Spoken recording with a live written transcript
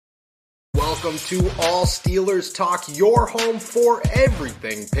welcome to All Steelers Talk, your home for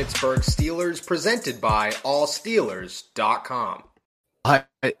everything Pittsburgh Steelers, presented by allsteelers.com. What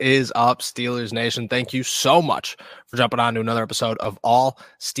is up, Steelers Nation? Thank you so much for jumping on to another episode of All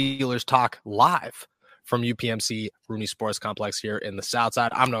Steelers Talk live from UPMC Rooney Sports Complex here in the South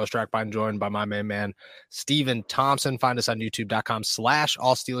Side. I'm Noah Strackbine, joined by my main man, Steven Thompson. Find us on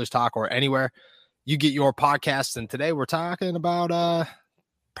youtube.com/All Steelers Talk or anywhere you get your podcasts. And today we're talking about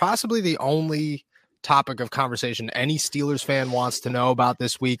possibly the only topic of conversation any Steelers fan wants to know about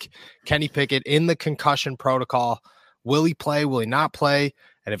this week. Kenny Pickett in the concussion protocol. Will he play? Will he not play?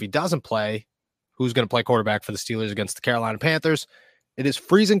 And if he doesn't play, who's going to play quarterback for the Steelers against the Carolina Panthers? It is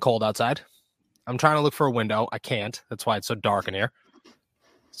freezing cold outside. I'm trying to look for a window. I can't. That's why it's so dark in here.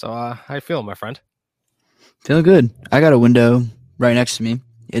 So how you feeling, my friend? Feeling good. I got a window right next to me.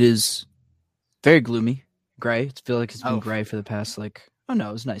 It is very gloomy, gray. I feel like it's been gray for the past, it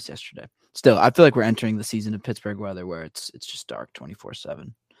was nice yesterday. Still, I feel like we're entering the season of Pittsburgh weather where it's just dark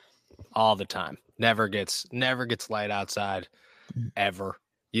 24/7. All the time. Never gets light outside, ever.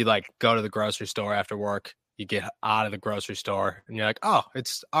 You go to the grocery store after work, you get out of the grocery store, and you're like, oh,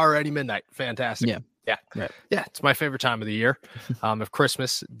 it's already midnight. Fantastic. Yeah. Right. Yeah, it's my favorite time of the year. If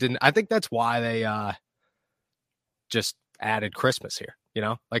Christmas didn't, I think that's why they just added Christmas here.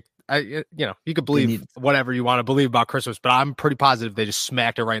 You could believe whatever you want to believe about Christmas, but I'm pretty positive they just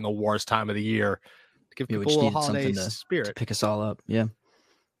smacked it right in the worst time of the year to give people a little holiday spirit. To pick us all up. Yeah.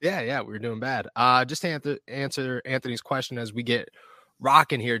 Yeah, we were doing bad. Just to answer Anthony's question as we get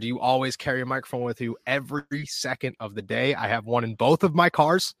rocking here, do you always carry a microphone with you every second of the day? I have one in both of my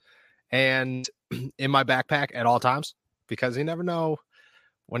cars and in my backpack at all times because you never know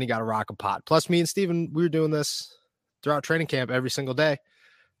when you got to rock a pod. Plus, me and Steven, we were doing this throughout training camp every single day.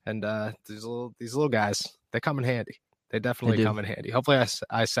 And these little guys, they come in handy. They definitely come in handy. Hopefully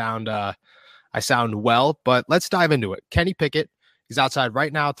I sound well, but let's dive into it. Kenny Pickett, he's outside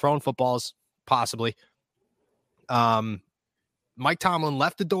right now throwing footballs, possibly. Mike Tomlin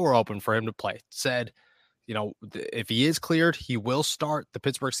left the door open for him to play. Said, if he is cleared, he will start. The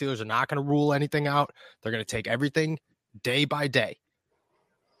Pittsburgh Steelers are not going to rule anything out. They're going to take everything day by day.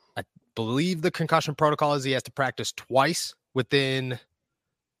 I believe the concussion protocol is he has to practice twice within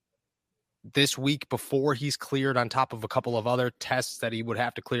this week before he's cleared, on top of a couple of other tests that he would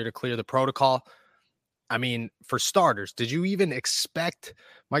have to clear the protocol. I mean, for starters, did you even expect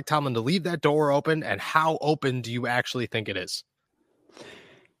Mike Tomlin to leave that door open? And how open do you actually think it is?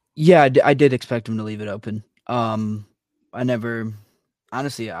 Yeah, I did expect him to leave it open. I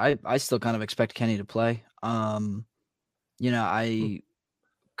still kind of expect Kenny to play.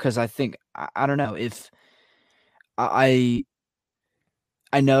 Because I think, I don't know, if I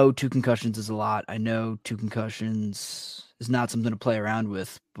know 2 concussions is a lot. I know 2 concussions is not something to play around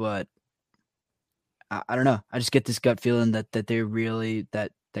with, but I don't know. I just get this gut feeling that they're really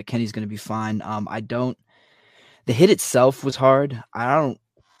that Kenny's going to be fine. The hit itself was hard. I don't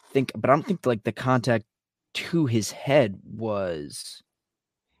think the contact to his head was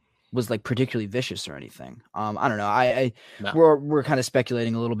particularly vicious or anything. I don't know. No. We're kind of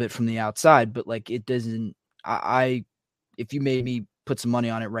speculating a little bit from the outside, but it doesn't. If you made me put some money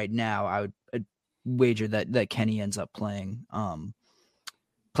on it right now, I'd wager that Kenny ends up playing on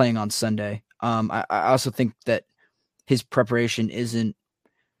Sunday. I also think that his preparation isn't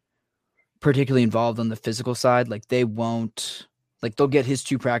particularly involved on the physical side. They'll get his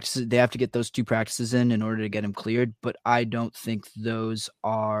 2 practices. They have to get those 2 practices in order to get him cleared. But I don't think those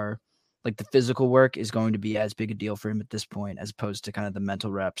are the physical work is going to be as big a deal for him at this point, as opposed to kind of the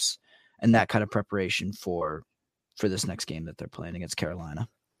mental reps and that kind of preparation for this next game that they're playing against Carolina.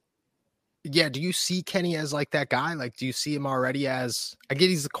 Yeah, do you see Kenny as that guy? Do you see him already as, I get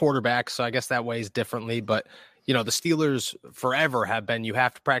he's the quarterback, so I guess that weighs differently, but the Steelers forever have been, you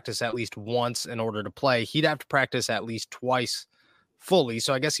have to practice at least once in order to play. He'd have to practice at least twice fully,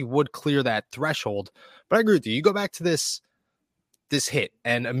 so I guess he would clear that threshold. But I agree with you. You go back to this hit,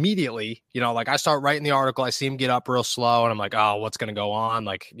 and immediately, I start writing the article, I see him get up real slow, and I'm like, oh, what's going to go on?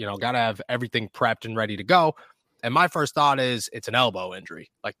 Got to have everything prepped and ready to go. And my first thought is it's an elbow injury.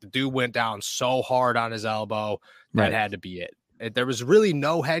 The dude went down so hard on his elbow, that had to be it. There was really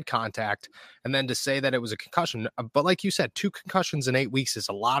no head contact. And then to say that it was a concussion, but like you said, 2 concussions in 8 weeks is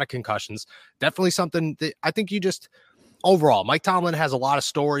a lot of concussions. Definitely something that I think overall, Mike Tomlin has a lot of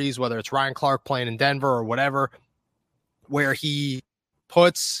stories, whether it's Ryan Clark playing in Denver or whatever, where he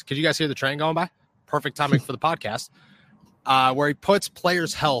puts, could you guys hear the train going by? Perfect timing for the podcast. Where he puts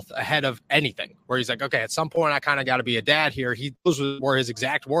players' health ahead of anything, where he's like, okay, at some point I kind of got to be a dad here. Those were his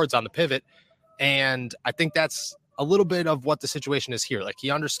exact words on the pivot. And I think that's a little bit of what the situation is here. Like,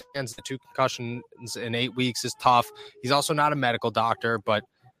 he understands the 2 concussions in 8 weeks is tough. He's also not a medical doctor, but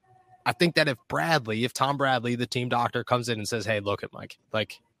I think that if Tom Bradley, the team doctor, comes in and says, hey, look at Mike,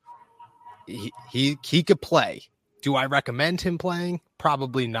 like he could play. Do I recommend him playing?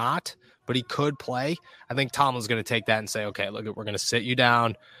 Probably not, but he could play. I think Tomlin's going to take that and say, okay, look, we're going to sit you down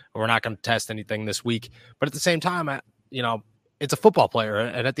and we're not going to test anything this week. But at the same time, it's a football player.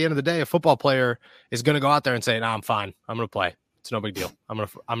 And at the end of the day, a football player is going to go out there and say, I'm fine. I'm going to play. It's no big deal. I'm going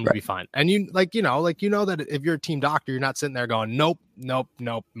to be fine. And you know that if you're a team doctor, you're not sitting there going, nope.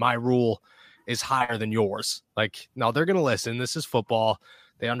 My rule is higher than yours. Like, no, they're going to listen. This is football.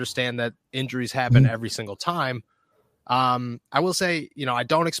 They understand that injuries happen every single time. I will say, I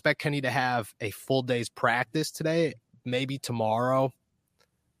don't expect Kenny to have a full day's practice today, maybe tomorrow,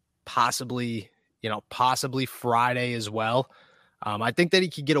 possibly Friday as well. I think that he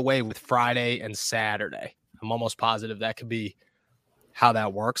could get away with Friday and Saturday. I'm almost positive that could be how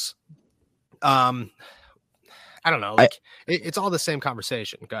that works. I don't know. Like, it's all the same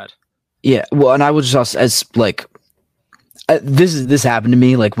conversation. Go ahead. Yeah. Well, and I was just as like, this happened to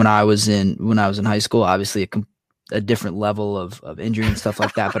me like when I was in high school, obviously a different level of injury and stuff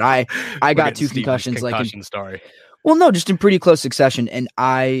like that. But I got 2 concussions story. Well, no, just in pretty close succession. And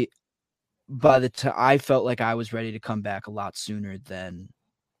I felt like I was ready to come back a lot sooner than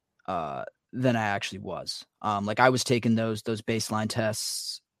I actually was. Like, I was taking those baseline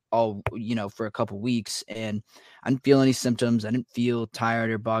tests all, for a couple weeks, and I didn't feel any symptoms. I didn't feel tired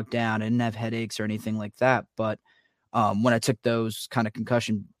or bogged down. I didn't have headaches or anything like that. But when I took those kind of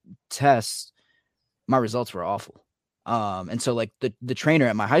concussion tests, my results were awful. And so like the trainer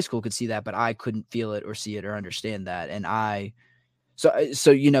at my high school could see that, but I couldn't feel it or see it or understand that. And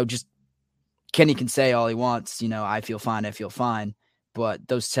just Kenny can say all he wants, I feel fine, but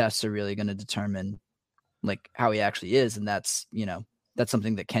those tests are really going to determine like how he actually is. And that's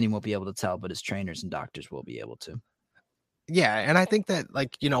something that Kenny won't be able to tell, but his trainers and doctors will be able to. Yeah. And I think that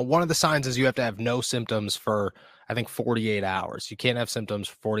one of the signs is you have to have no symptoms for, I think, 48 hours. You can't have symptoms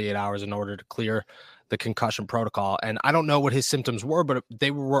for 48 hours in order to clear the concussion protocol. And I don't know what his symptoms were, but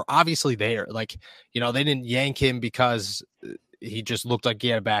they were obviously there. Like, they didn't yank him because he just looked like he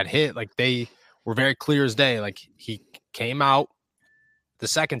had a bad hit. Like, they were very clear as day. Like, he came out the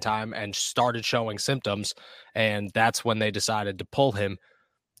second time and started showing symptoms, and that's when they decided to pull him.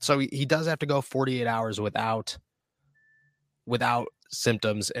 So he does have to go 48 hours without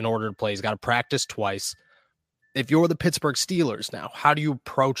symptoms in order to play. He's got to practice twice. If you're the Pittsburgh Steelers now, how do you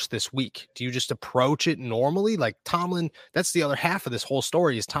approach this week? Do you just approach it normally? Like Tomlin, that's the other half of this whole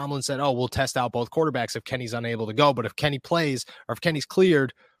story is Tomlin said, we'll test out both quarterbacks if Kenny's unable to go. But if Kenny plays or if Kenny's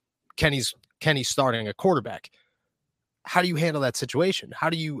cleared, Kenny's starting a quarterback. How do you handle that situation? How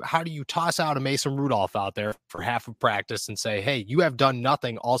do you toss out a Mason Rudolph out there for half of practice and say, hey, you have done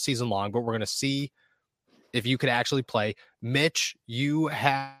nothing all season long, but we're going to see if you could actually play. Mitch, you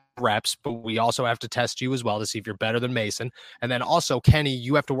have reps, but we also have to test you as well to see if you're better than Mason. And then also, Kenny,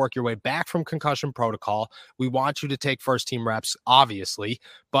 you have to work your way back from concussion protocol. We want you to take first team reps, obviously,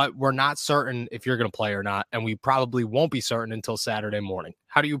 but we're not certain if you're going to play or not. And we probably won't be certain until Saturday morning.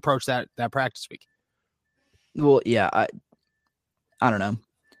 How do you approach that practice week? Well, yeah, I don't know.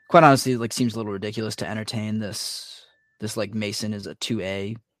 Quite honestly, like, seems a little ridiculous to entertain this like Mason is a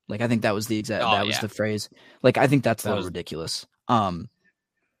 2A. Like, I think that was the was the phrase. Like, I think that's a little ridiculous.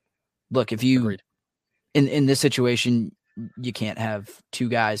 Look, if you Agreed. in this situation, you can't have 2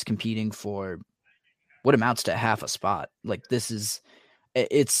 guys competing for what amounts to half a spot. Like,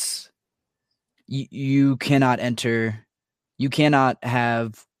 you cannot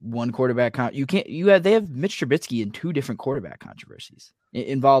have one quarterback. They have Mitch Trubisky in 2 different quarterback controversies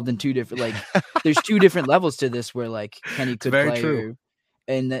involved in 2 different, like, there's 2 different levels to this where like Kenny could play. Very true.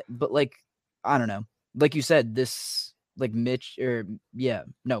 But like, I don't know, like you said, this, like Mason.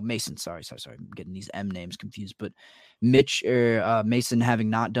 Sorry. I'm getting these M names confused, but Mitch or Mason having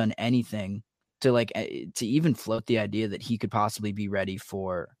not done anything to even float the idea that he could possibly be ready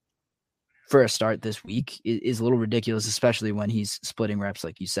for a start this week is a little ridiculous, especially when he's splitting reps,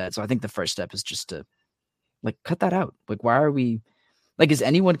 like you said. So I think the first step is just to like cut that out. Like, why are we like, is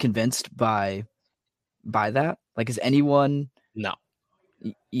anyone convinced by that? Like, is anyone? No.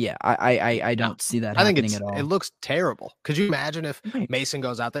 Yeah, I don't see that happening at all. It looks terrible. Could you imagine if Mason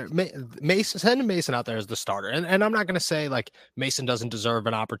goes out there? Sending Mason out there as the starter. And I'm not going to say like Mason doesn't deserve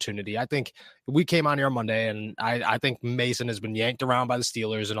an opportunity. I think we came on here on Monday, and I think Mason has been yanked around by the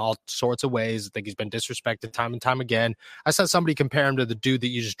Steelers in all sorts of ways. I think he's been disrespected time and time again. I saw somebody compare him to the dude that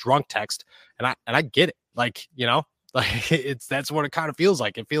you just drunk text, and I get it. Like, Like that's what it kind of feels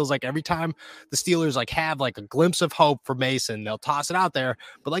like. It feels like every time the Steelers like have like a glimpse of hope for Mason, they'll toss it out there,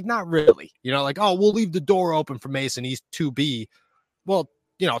 but like not really. Like, oh, we'll leave the door open for Mason. He's 2B. Well,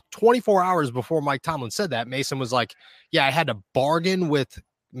 24 hours before Mike Tomlin said that, Mason was like, yeah, I had to bargain with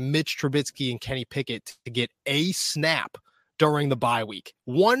Mitch Trubisky and Kenny Pickett to get a snap during the bye week.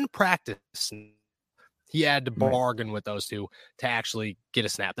 One practice, he had to bargain with those two to actually get a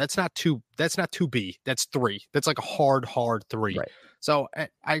snap. That's not 2B. That's 3. That's like a hard 3. Right. So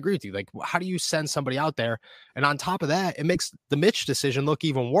I agree with you. Like, how do you send somebody out there? And on top of that, it makes the Mitch decision look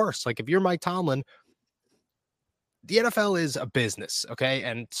even worse. Like, if you're Mike Tomlin, the NFL is a business, okay?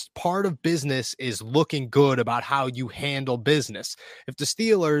 And part of business is looking good about how you handle business. If the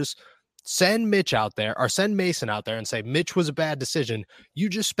Steelers send Mitch out there or send Mason out there and say Mitch was a bad decision, you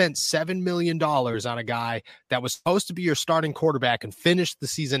just spent $7 million on a guy that was supposed to be your starting quarterback and finished the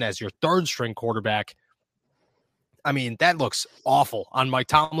season as your third string quarterback. I mean, that looks awful on Mike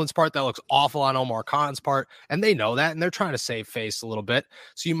Tomlin's part. That looks awful on Omar Khan's part. And they know that, and they're trying to save face a little bit.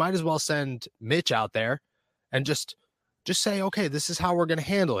 So you might as well send Mitch out there and just say, okay, this is how we're going to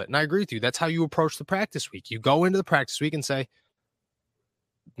handle it. And I agree with you. That's how you approach the practice week. You go into the practice week and say,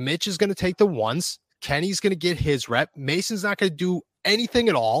 Mitch is going to take the ones. Kenny's going to get his rep. Mason's not going to do anything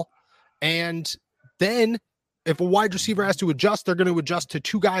at all. And then if a wide receiver has to adjust, they're going to adjust to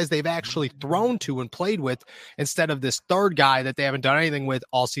two guys they've actually thrown to and played with instead of this third guy that they haven't done anything with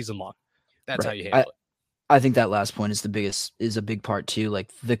all season long. That's how you handle it. I think that last point is a big part too. Like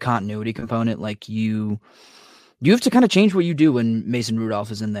the continuity component, like you have to kind of change what you do when Mason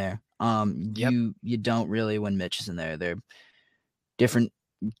Rudolph is in there. You don't really when Mitch is in there. They're different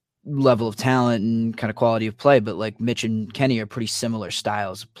level of talent and kind of quality of play, but like Mitch and Kenny are pretty similar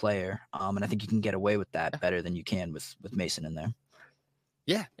styles of player. And I think you can get away with that better than you can with Mason in there.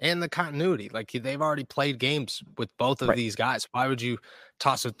 Yeah, and the continuity. Like they've already played games with both of these guys. Why would you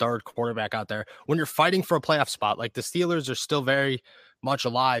toss a third quarterback out there when you're fighting for a playoff spot? Like the Steelers are still very much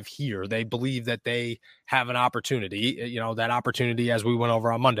alive here. They believe that they have an opportunity. That opportunity, as we went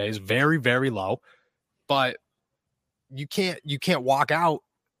over on Monday, is very, very low. But you can't walk out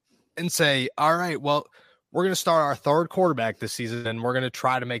and say, all right, well, we're going to start our third quarterback this season and we're going to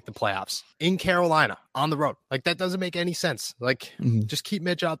try to make the playoffs in Carolina on the road. Like that doesn't make any sense. Like just keep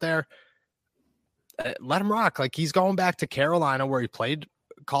Mitch out there. Let him rock. Like he's going back to Carolina where he played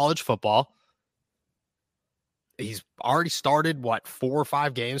college football. He's already started 4 or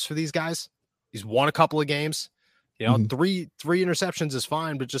 5 games for these guys. He's won a couple of games. 3 interceptions is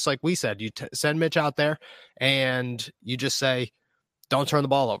fine. But just like we said, you send Mitch out there and you just say, don't turn the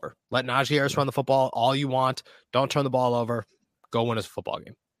ball over. Let Najee Harris run the football all you want. Don't turn the ball over. Go win a football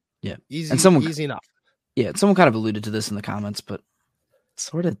game. Yeah. Easy, easy enough. Yeah. Someone kind of alluded to this in the comments, but it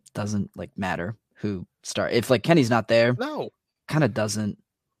sort of doesn't matter who start. If Kenny's not there, no, kind of doesn't.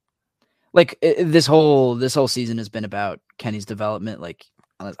 This whole season has been about Kenny's development.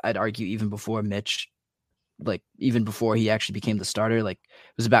 I'd argue even before Mitch, even before he actually became the starter, it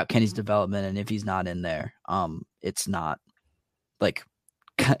was about Kenny's development. And if he's not in there, it's not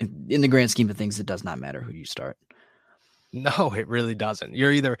in the grand scheme of things, it does not matter who you start. No, it really doesn't.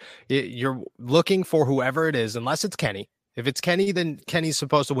 You're looking for whoever it is, unless it's Kenny. If it's Kenny, then Kenny's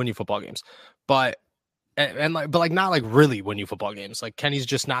supposed to win you football games. But not really win you football games. Like Kenny's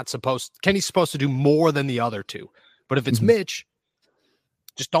supposed to do more than the other two. But if it's Mitch,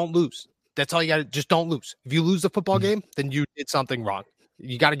 just don't lose. That's all you got to just don't lose. If you lose the football game, then you did something wrong.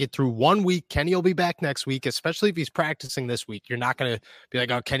 You got to get through 1 week. Kenny will be back next week, especially if he's practicing this week. You're not going to be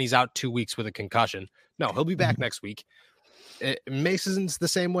like, oh, Kenny's out 2 weeks with a concussion. No, he'll be back next week. Mason's the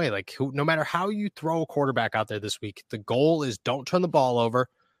same way. No matter how you throw a quarterback out there this week, the goal is don't turn the ball over.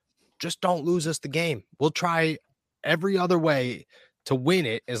 Just don't lose us the game. We'll try every other way to win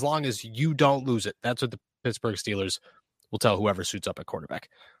it as long as you don't lose it. That's what the Pittsburgh Steelers will tell whoever suits up at quarterback.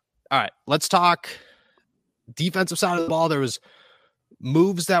 All right, let's talk defensive side of the ball. There was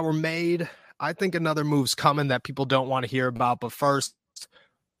moves that were made. I think another move's coming that people don't want to hear about. But first,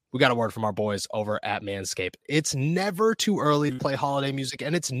 we got a word from our boys over at Manscaped. It's never too early to play holiday music,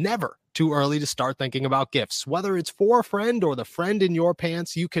 and it's never too early to start thinking about gifts. Whether it's for a friend or the friend in your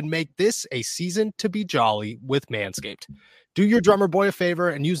pants, you can make this a season to be jolly with Manscaped. Do your drummer boy a favor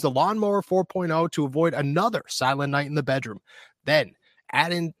and use the Lawnmower 4.0 to avoid another silent night in the bedroom. Then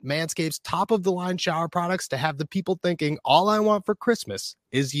add in Manscaped's top-of-the-line shower products to have the people thinking, all I want for Christmas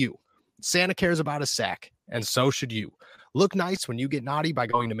is you. Santa cares about a sack, and so should you. Look nice when you get naughty by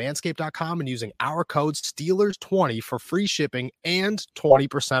going to manscaped.com and using our code STEELERS20 for free shipping and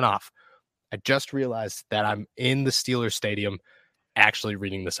 20% off. I just realized that I'm in the Steelers stadium actually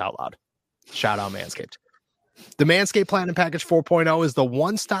reading this out loud. Shout out Manscaped. The Manscaped Platinum Package 4.0 is the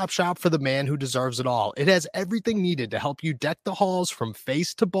one-stop shop for the man who deserves it all. It has everything needed to help you deck the halls from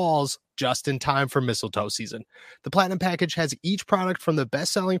face to balls just in time for mistletoe season. The Platinum Package has each product from the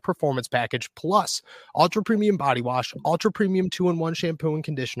best-selling Performance Package, plus Ultra Premium Body Wash, Ultra Premium 2-in-1 Shampoo and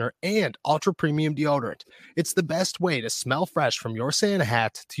Conditioner, and Ultra Premium Deodorant. It's the best way to smell fresh from your Santa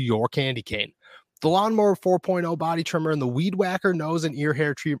hat to your candy cane. The Lawnmower 4.0 body trimmer and the Weed Whacker nose and ear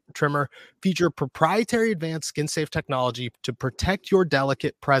hair trimmer feature proprietary advanced skin-safe technology to protect your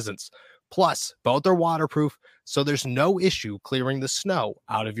delicate presence. Plus, both are waterproof, so there's no issue clearing the snow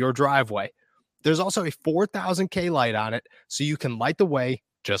out of your driveway. There's also a 4000K light on it, so you can light the way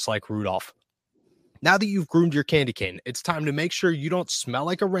just like Rudolph. Now that you've groomed your candy cane, it's time to make sure you don't smell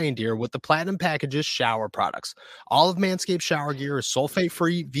like a reindeer with the Platinum Package's shower products. All of Manscaped shower gear is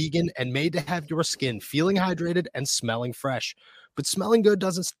sulfate-free, vegan, and made to have your skin feeling hydrated and smelling fresh. But smelling good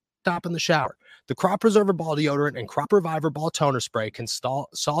doesn't stop in the shower. The Crop Preserver Ball Deodorant and Crop Reviver Ball Toner Spray can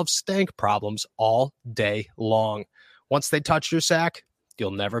solve stank problems all day long. Once they touch your sack,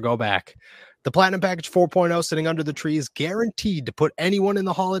 you'll never go back. The Platinum Package 4.0 sitting under the tree is guaranteed to put anyone in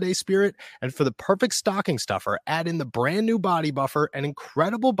the holiday spirit, and for the perfect stocking stuffer, add in the brand new Body Buffer, an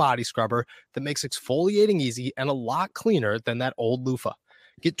incredible body scrubber that makes exfoliating easy and a lot cleaner than that old loofah.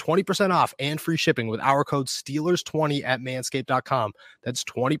 Get 20% off and free shipping with our code STEELERS20 at manscaped.com. That's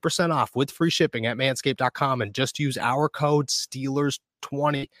 20% off with free shipping at manscaped.com, and just use our code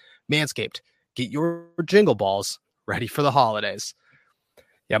STEELERS20. Manscaped, get your jingle balls ready for the holidays.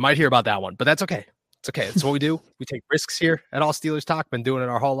 Yeah, I might hear about that one, but that's okay. It's okay. It's what we do. We take risks here at All Steelers Talk. Been doing it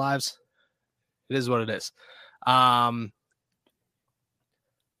our whole lives. It is what it is.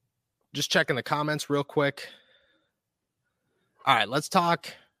 Just checking the comments real quick. All right, let's talk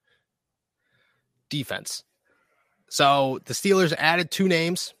defense. So the Steelers added 2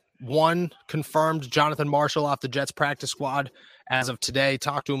 names. One confirmed, Jonathan Marshall off the Jets practice squad as of today.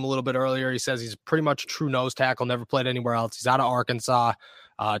 Talked to him a little bit earlier. He says he's pretty much a true nose tackle, never played anywhere else. He's out of Arkansas.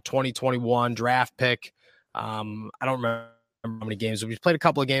 2021 draft pick. I don't remember how many games, but he's played a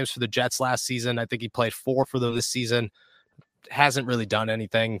couple of games for the Jets last season. I think he played 4 for them this season. Hasn't really done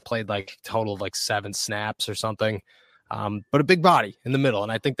anything. Played like total of like 7 snaps or something. But a big body in the middle.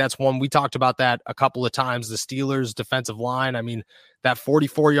 And I think that's one we talked about that a couple of times. The Steelers defensive line. I mean, that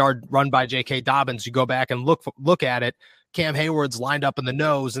 44-yard run by J.K. Dobbins, you go back and look at it. Cam Hayward's lined up in the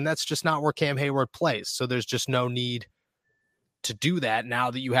nose, and that's just not where Cam Hayward plays. So there's just no need to do that. Now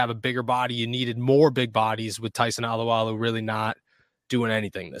that you have a bigger body, you needed more big bodies with Tyson Alualu really not doing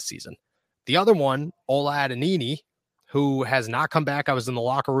anything this season. The other one, Ola Adenini, who has not come back. I was in the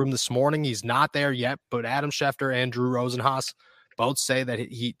locker room this morning. He's not there yet, but Adam Schefter and Drew Rosenhaus both say that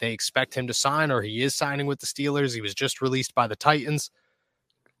they expect him to sign, or he is signing with the Steelers. He was just released by the Titans.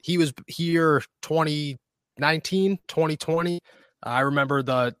 He was here 2019, 2020. I remember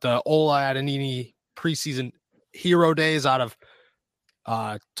the Ola Adenini preseason hero days out of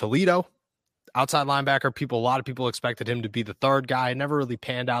Toledo, outside linebacker. A lot of people expected him to be the third guy. Never really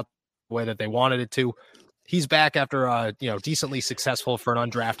panned out the way that they wanted it to. He's back after a decently successful for an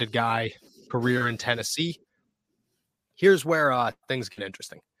undrafted guy career in Tennessee. Here's where things get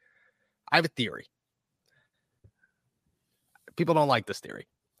interesting. I have a theory. People don't like this theory.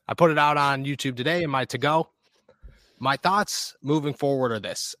 I put it out on YouTube today in my to-go. My thoughts moving forward are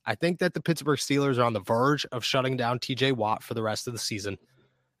this. I think that the Pittsburgh Steelers are on the verge of shutting down TJ Watt for the rest of the season.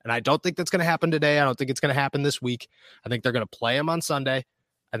 And I don't think that's going to happen today. I don't think it's going to happen this week. I think they're going to play him on Sunday.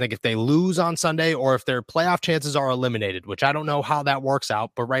 I think if they lose on Sunday, or if their playoff chances are eliminated, which I don't know how that works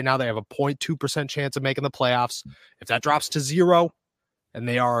out, but right now they have a 0.2% chance of making the playoffs. If that drops to 0 and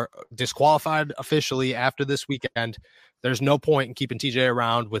they are disqualified officially after this weekend, there's no point in keeping TJ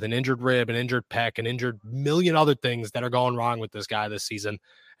around with an injured rib, an injured pec, an injured million other things that are going wrong with this guy this season.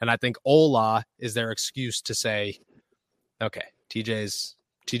 And I think Ola is their excuse to say, okay, TJ's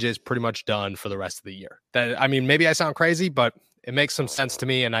pretty much done for the rest of the year. I mean, maybe I sound crazy, but it makes some sense to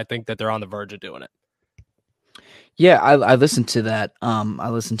me, and I think that they're on the verge of doing it. Yeah, I listened to that. I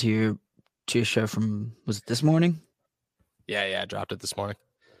listened to your show from, was it this morning? Yeah, I dropped it this morning.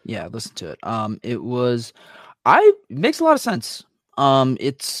 Yeah, I listened to it. It makes a lot of sense.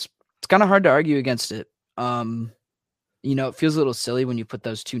 It's kind of hard to argue against it. It feels a little silly when you put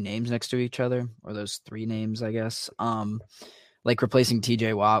those 2 names next to each other, or those 3 names, I guess. Like replacing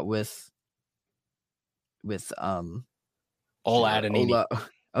TJ Watt with Ola Adenini.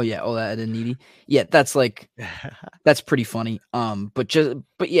 Ola Adenini. Yeah, that's pretty funny. But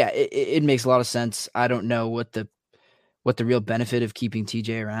yeah, it makes a lot of sense. I don't know what the real benefit of keeping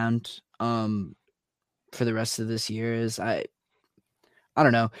TJ around for the rest of this year is. I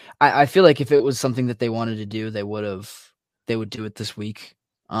don't know. I feel like if it was something that they wanted to do, they would do it this week.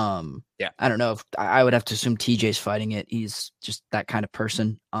 Yeah. I don't know if I would have to assume TJ's fighting it. He's just that kind of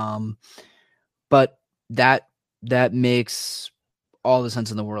person. But that makes all the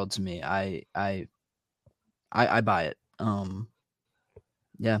sense in the world to me. I buy it.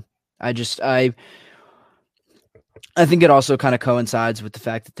 Yeah. I think it also kind of coincides with the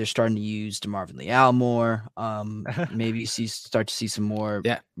fact that they're starting to use DeMarvin Leal more. Maybe start to see some more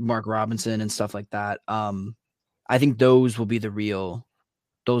Mark Robinson and stuff like that. I think those will be the real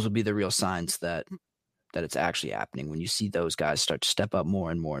signs that it's actually happening when you see those guys start to step up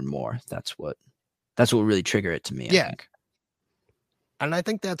more and more and more. That's what will really trigger it to me. Yeah. I think. And I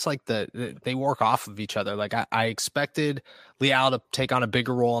think that's like they work off of each other. Like I expected Leal to take on a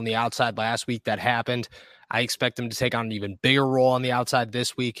bigger role on the outside last week. That happened. I expect him to take on an even bigger role on the outside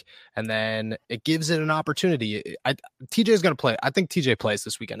this week. And then it gives it an opportunity. TJ is going to play. I think TJ plays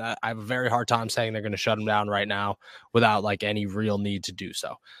this weekend. I have a very hard time saying they're going to shut him down right now without like any real need to do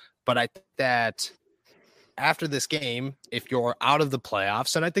so. But I think that after this game, if you're out of the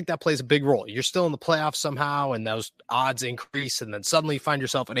playoffs, and I think that plays a big role. You're still in the playoffs somehow, and those odds increase, and then suddenly you find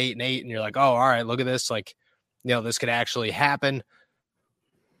yourself at 8-8, and you're like, oh, all right, look at this. Like, this could actually happen.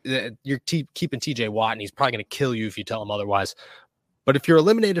 You're keeping TJ Watt, and he's probably going to kill you if you tell him otherwise. But if you're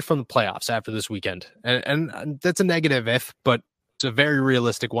eliminated from the playoffs after this weekend, and that's a negative if, but it's a very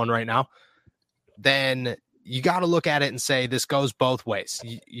realistic one right now, then you got to look at it and say this goes both ways.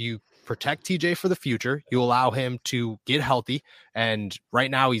 You protect TJ for the future. You allow him to get healthy. And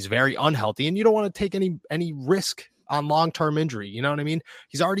right now he's very unhealthy, and you don't want to take any risk on long-term injury. You know what I mean?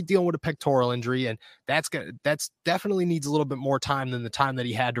 He's already dealing with a pectoral injury, and that's definitely needs a little bit more time than the time that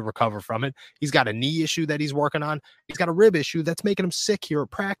he had to recover from it. He's got a knee issue that he's working on. He's got a rib issue that's making him sick here at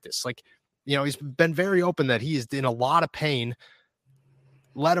practice. Like, he's been very open that he is in a lot of pain.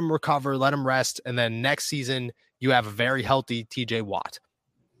 Let him recover, let him rest. And then next season you have a very healthy TJ Watt.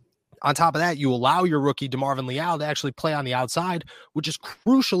 On top of that, you allow your rookie DeMarvin Leal to actually play on the outside, which is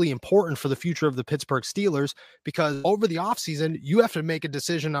crucially important for the future of the Pittsburgh Steelers, because over the offseason, you have to make a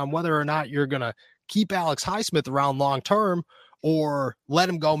decision on whether or not you're going to keep Alex Highsmith around long-term or let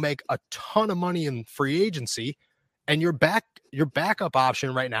him go make a ton of money in free agency. And your backup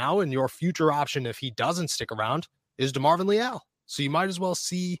option right now and your future option, if he doesn't stick around, is DeMarvin Leal. So you might as well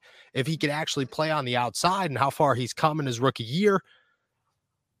see if he could actually play on the outside and how far he's come in his rookie year.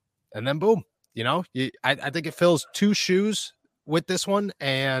 And then boom, I think it fills two shoes with this one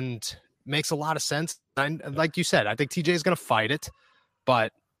and makes a lot of sense. And like you said, I think TJ is going to fight it,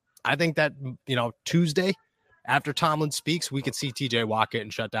 but I think that, Tuesday after Tomlin speaks, we could see TJ Watt getting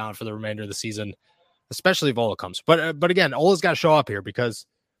shut down for the remainder of the season, especially if Ola comes. But again, Ola's got to show up here because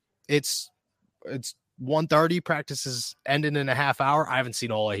it's 1:30, practice is ending in a half hour. I haven't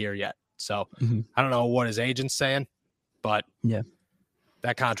seen Ola here yet. So I don't know what his agent's saying, but yeah,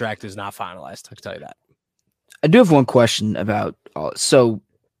 that contract is not finalized. I can tell you that. I do have one question about so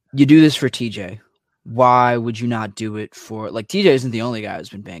you do this for TJ. Why would you not do it for, like, TJ isn't the only guy who's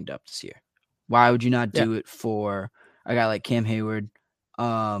been banged up this year. Why would you not do it for a guy like Cam Hayward?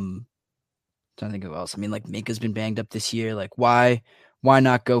 Trying to think of who else. I mean, like, Minka's been banged up this year. Like, why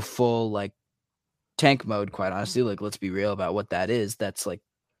not go full, like, tank mode, quite honestly? Like, let's be real about what that is. That's like,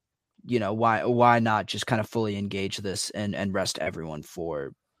 why not just kind of fully engage this and rest everyone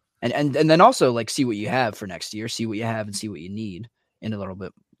for, and then also, like, see what you have for next year, see what you have and see what you need in a little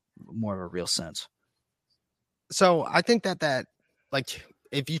bit more of a real sense. So I think that like,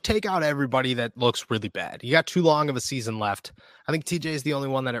 if you take out everybody that looks really bad, you got too long of a season left. I think TJ is the only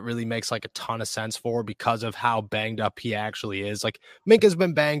one that it really makes like a ton of sense for because of how banged up he actually is. Like, Minka's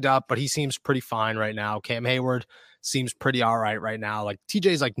been banged up, but he seems pretty fine right now. Cam Hayward seems pretty all right right now. Like,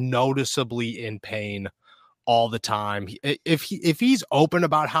 TJ's like noticeably in pain all the time. If he's open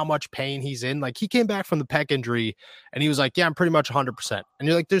about how much pain he's in, like, he came back from the pec injury and he was like, yeah, I'm pretty much 100%. And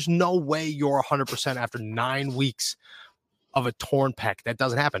you're like, there's no way you're 100% after 9 weeks of a torn pec. That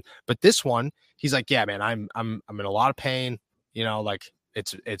doesn't happen. But this one, he's like, yeah, man, I'm in a lot of pain. Like,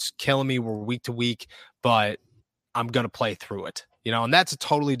 it's killing me. We're week to week, but I'm going to play through it, and that's a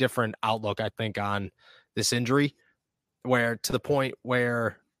totally different outlook, I think, on this injury, where to the point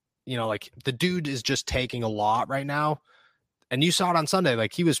where, like, the dude is just taking a lot right now. And you saw it on Sunday.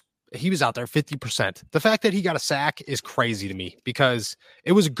 Like, he was out there 50%. The fact that he got a sack is crazy to me because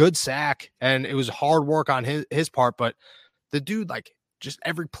it was a good sack and it was hard work on his part, but the dude, like, just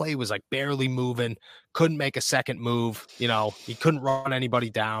every play was like barely moving, couldn't make a second move. He couldn't run anybody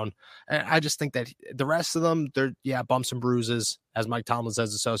down. And I just think that the rest of them, they're, bumps and bruises, as Mike Tomlin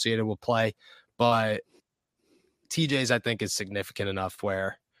says, associated with play. But TJ's, I think, is significant enough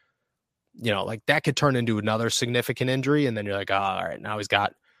where, like that could turn into another significant injury. And then you're like, oh, all right, now he's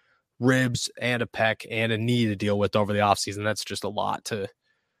got ribs and a pec and a knee to deal with over the offseason. That's just a lot to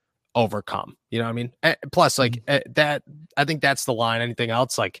overcome. You know what I mean? Plus, like that, I think that's the line. Anything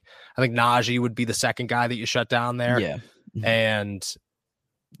else? Like, I think Najee would be the second guy that you shut down there. Yeah. And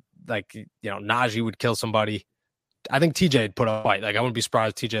like, Najee would kill somebody. I think TJ would put a fight. Like, I wouldn't be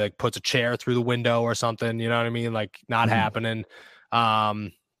surprised if TJ like puts a chair through the window or something. You know what I mean? Like, not happening.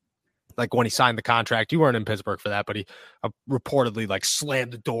 Like when he signed the contract, you weren't in Pittsburgh for that, but he reportedly like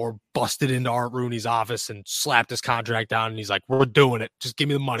slammed the door, busted into Art Rooney's office and slapped his contract down. And he's like, we're doing it. Just give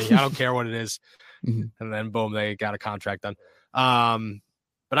me the money. I don't care what it is. And then boom, they got a contract done.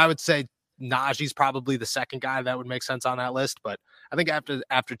 But I would say Najee's probably the second guy that would make sense on that list. But I think after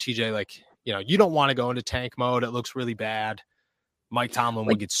TJ, like, you don't want to go into tank mode. It looks really bad. Mike Tomlin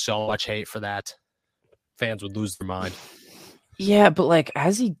would get so much hate for that. Fans would lose their mind. Yeah, but like,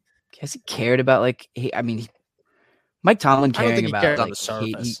 has he cared about like? Mike Tomlin caring about cares like on the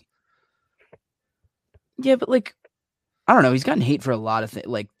surface. Yeah, but like, I don't know. He's gotten hate for a lot of things.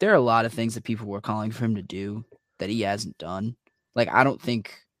 Like, there are a lot of things that people were calling for him to do that he hasn't done. Like, I don't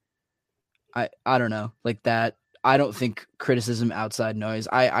think. I don't know, like that. I don't think criticism outside noise.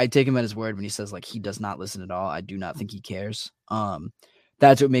 I take him at his word when he says like he does not listen at all. I do not think he cares.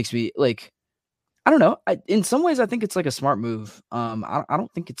 That's what makes me like. I don't know. In some ways, I think it's like a smart move. I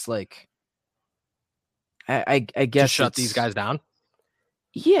don't think it's like. I guess just shut these guys down.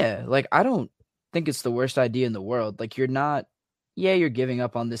 Yeah, like I don't think it's the worst idea in the world. Like you're not. Yeah, you're giving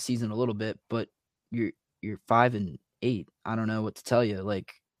up on this season a little bit, but you're 5-8. I don't know what to tell you.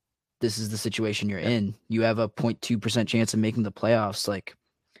 Like this is the situation you're in. You have a 0.2% chance of making the playoffs. Like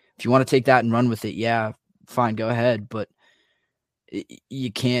if you want to take that and run with it, yeah, fine, go ahead. But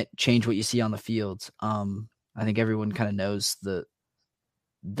you can't change what you see on the field. I think everyone kind of knows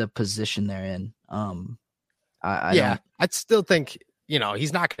the position they're in. I'd still think,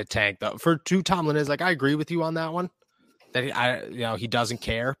 he's not going to tank though. For Drew Tomlin is like, I agree with you on that one. That he doesn't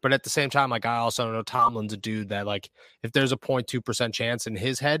care, but at the same time, like I also know Tomlin's a dude that like if there's a 0.2% chance in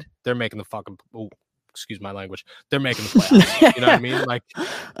his head, they're making the fucking excuse my language, they're making the playoffs. You know what I mean? Like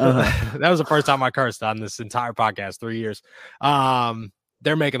that was the first time I cursed on this entire podcast, 3 years.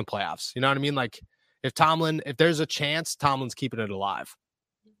 They're making the playoffs. You know what I mean? Like if there's a chance, Tomlin's keeping it alive.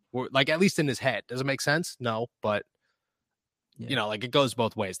 Like at least in his head. Does it make sense? No, but like it goes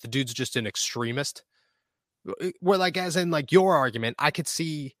both ways. The dude's just an extremist. Where like as in like your argument, I could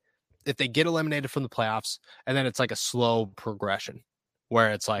see if they get eliminated from the playoffs and then it's like a slow progression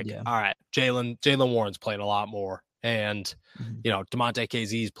where it's like, all right, Jalen Warren's playing a lot more and DeMonte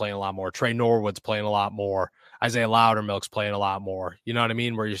KZ's playing a lot more, Trey Norwood's playing a lot more, Isaiah Loudermilk's playing a lot more. You know what I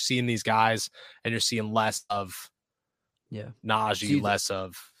mean? Where you're seeing these guys and you're seeing less of Najee, less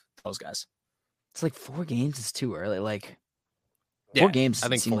of those guys. It's like 4 games is too early. Like 4 games, I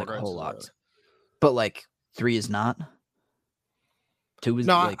think seem like a whole lot. But like 3 is not. 2 is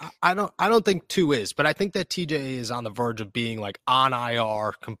like I don't think 2 is, but I think that TJ is on the verge of being like on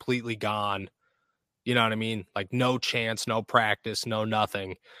IR, completely gone. You know what I mean? Like no chance, no practice, no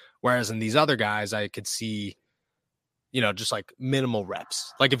nothing. Whereas in these other guys, I could see, just like minimal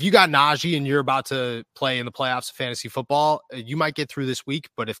reps. Like if you got Najee and you're about to play in the playoffs of fantasy football, you might get through this week,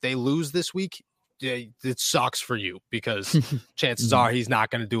 but if they lose this week, it sucks for you because chances are he's not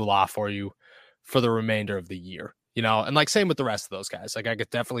going to do a lot for you for the remainder of the year, and like same with the rest of those guys. Like I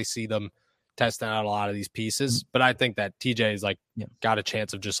could definitely see them testing out a lot of these pieces, but I think that TJ is like got a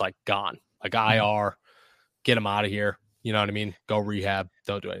chance of just like gone, like IR, get him out of here. You know what I mean? Go rehab.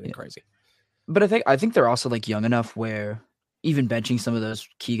 Don't do anything crazy. But I think they're also like young enough where even benching some of those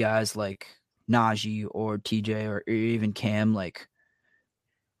key guys like Najee or TJ or even Cam, like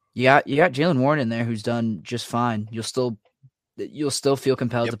you got Jalen Warren in there who's done just fine. You'll still feel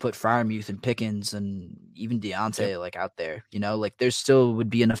compelled to put Freiermuth and Pickens and even Deontay like out there, like there still would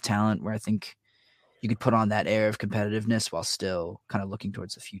be enough talent where I think you could put on that air of competitiveness while still kind of looking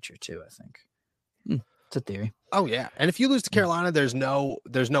towards the future too. I think it's a theory. Oh yeah. And if you lose to Carolina, there's no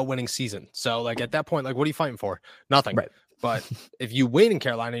winning season. So like at that point, like what are you fighting for? Nothing. Right. But if you win in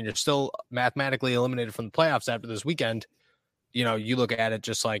Carolina and you're still mathematically eliminated from the playoffs after this weekend, you look at it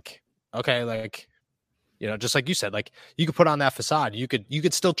just like, okay, like, just like you said, like you could put on that facade. You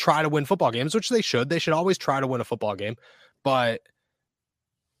could still try to win football games, which they should. They should always try to win a football game, but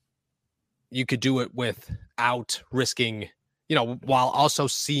you could do it without risking, while also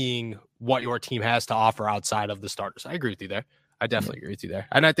seeing what your team has to offer outside of the starters. I agree with you there. I definitely agree with you there.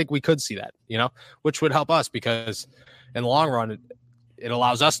 And I think we could see that, which would help us because in the long run, it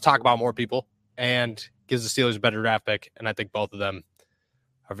allows us to talk about more people. and gives the Steelers a better draft pick. And I think both of them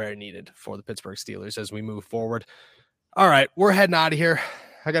are very needed for the Pittsburgh Steelers as we move forward. All right, we're heading out of here.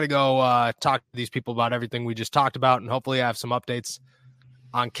 I got to go talk to these people about everything we just talked about, and hopefully I have some updates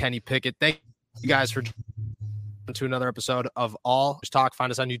on Kenny Pickett. Thank you guys for to another episode of All Steelers Talk.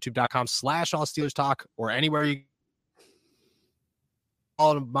 Find us on youtube.com/All Steelers Talk or anywhere you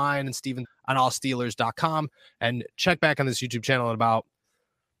all of mine and Steven on allsteelers.com, and check back on this YouTube channel in about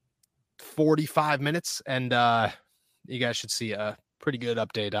 45 minutes. And you guys should see a pretty good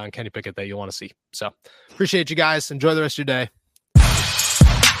update on Kenny Pickett that you'll want to see. So appreciate you guys. Enjoy the rest of your day.